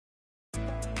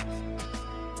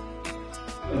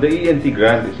The ENT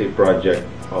grant is a project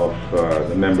of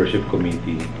the membership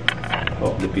committee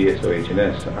of the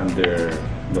PSOHNS under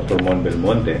Dr. Mon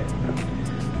Belmonte.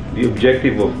 The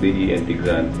objective of the ENT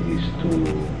grant is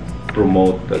to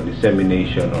promote the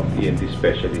dissemination of ENT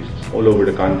specialists all over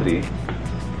the country,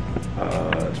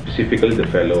 specifically the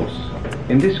fellows.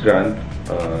 In this grant,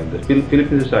 the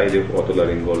Philippine Society of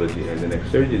Otolaryngology and Neck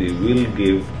Surgery will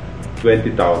give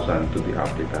 20,000 to the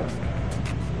applicant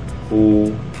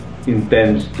who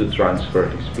intends to transfer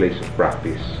his place of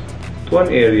practice to an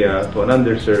area, to an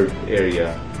underserved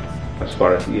area as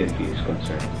far as ENT is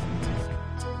concerned.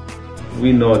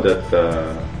 We know that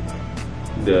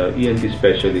the ENT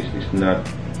specialist is not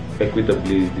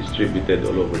equitably distributed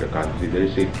all over the country. There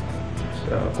is a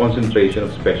concentration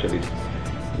of specialists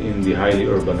in the highly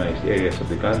urbanized areas of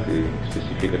the country,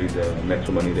 specifically the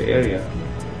Metro Manila area,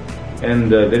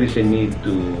 and there is a need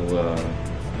to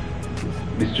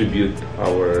distribute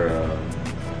our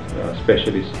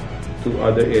specialists to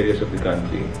other areas of the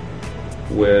country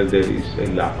where there is a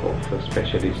lack of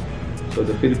specialists. So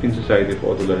the Philippine Society of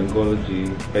Otolaryngology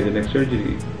and Neck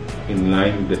Surgery, in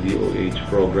line with the DOH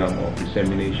program of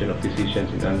dissemination of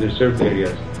physicians in underserved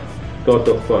areas, thought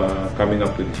of coming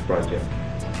up with this project.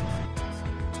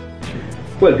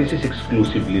 Well, this is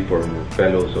exclusively for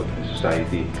fellows of the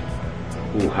society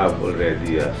who have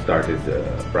already started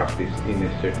practice in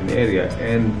a certain area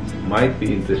and might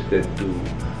be interested to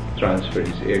transfer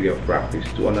his area of practice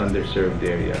to an underserved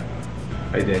area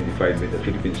identified by the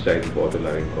Philippine Society of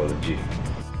Otolaryngology.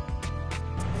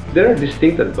 There are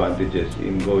distinct advantages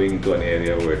in going to an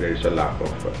area where there is a lack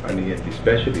of an ENT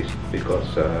specialist,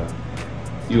 because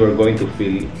you are going to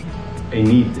fill a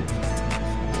need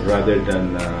rather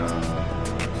than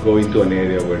going to an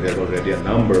area where there are already a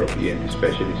number of ENT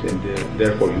specialists, and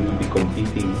therefore you will be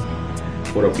competing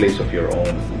for a place of your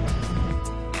own.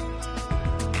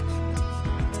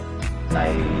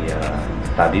 I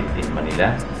studied in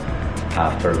Manila,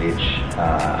 after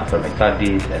my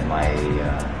studies and my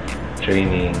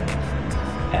training,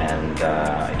 and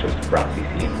I chose to practice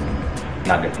in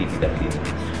Naga City, that's in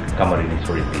Camarines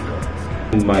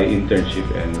Oriental. My internship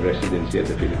and residency at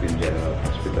the Philippine General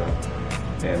Hospital.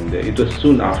 And it was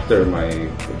soon after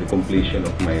the completion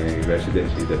of my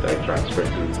residency that I transferred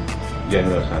to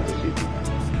General Santos City.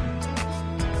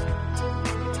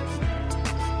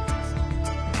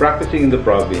 Practicing in the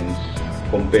province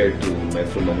compared to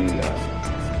Metro Manila,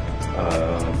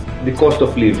 the cost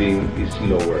of living is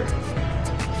lower,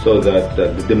 so that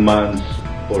the demands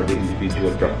for the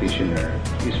individual practitioner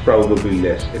is probably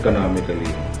less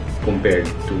economically compared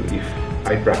to if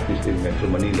I practiced in Metro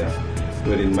Manila,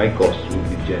 wherein my costs will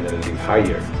be generally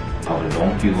higher. A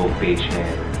long queue of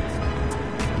patients,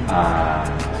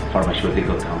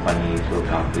 pharmaceutical companies will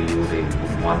come to you, they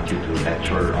want you to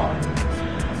lecture on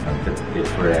the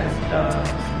different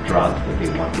drugs that they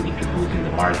want to introduce in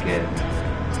the market,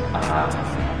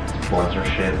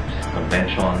 sponsorships,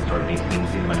 conventions or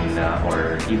meetings in Manila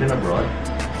or even abroad.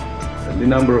 The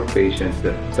number of patients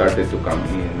that started to come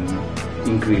in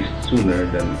increased sooner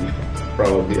than if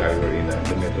probably I were in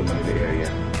the Metro Manila area.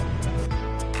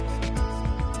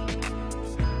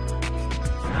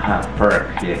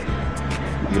 Perks, yes.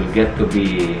 You'll get to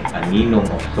be a ninong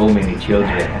of so many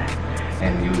children,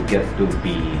 and you'll get to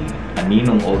be a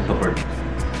ninong also for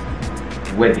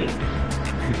weddings.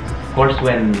 Of course,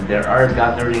 when there are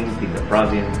gatherings in the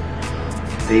province,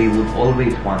 they would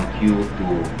always want you to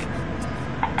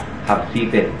have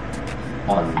seated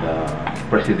on the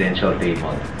presidential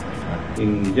table.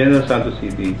 In General Santos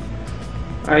City,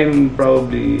 I'm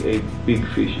probably a big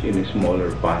fish in a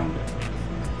smaller pond,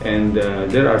 and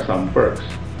there are some perks.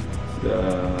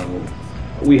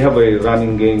 We have a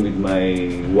running game with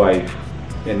my wife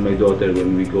and my daughter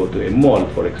when we go to a mall,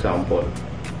 for example.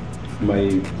 My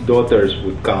daughters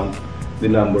would count the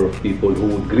number of people who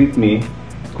would greet me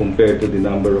compared to the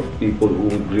number of people who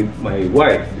would greet my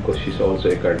wife, because she's also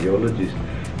a cardiologist.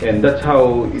 And that's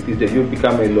how it is that you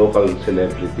become a local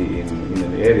celebrity in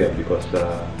an area, because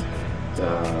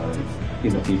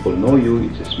people know you.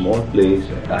 It's a small place.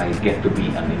 I get to be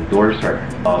an endorser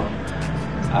of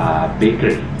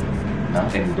bakery,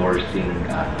 endorsing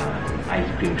ice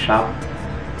cream shop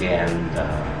and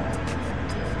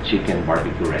chicken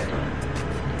barbecue restaurant.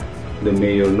 The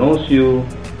mayor knows you,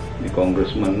 the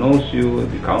congressman knows you,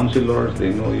 the councilors, they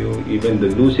know you, even the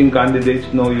losing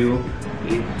candidates know you.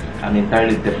 It's an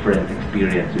entirely different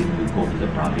experience when you go to the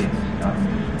province.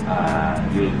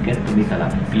 You'll get to meet a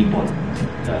lot of people,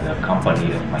 the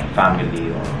company of my family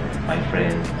or my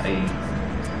friends. I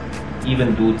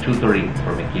even do tutoring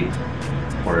for my kids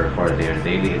for their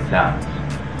daily exams.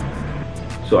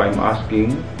 So I'm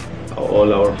asking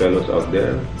all our fellows out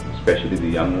there, especially the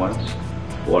young ones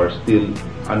who are still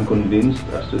unconvinced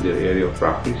as to their area of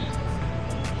practice,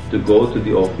 to go to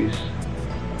the office,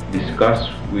 discuss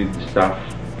with the staff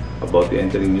about the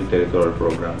Entering New Territorial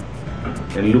program,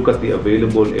 and look at the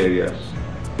available areas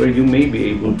where you may be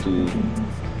able to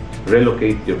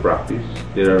relocate your practice.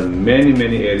 There are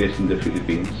many areas in the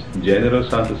Philippines, General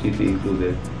Santos City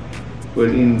included,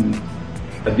 wherein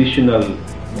additional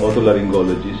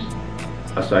otolaryngologists,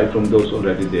 aside from those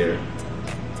already there,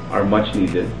 are much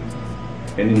needed.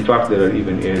 And in fact, there are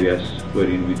even areas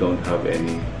wherein we don't have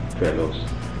any fellows.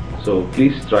 So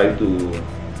please try to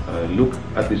look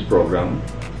at this program,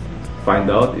 find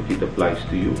out if it applies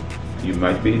to you. You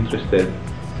might be interested.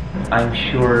 I'm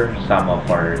sure some of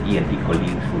our ENT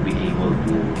colleagues will be able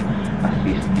to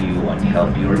assist you and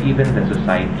help you, or even the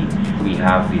society. We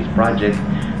have this project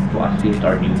to assist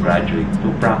our new graduates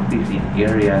to practice in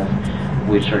areas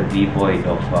which are devoid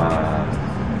of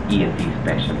ENT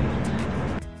specialists.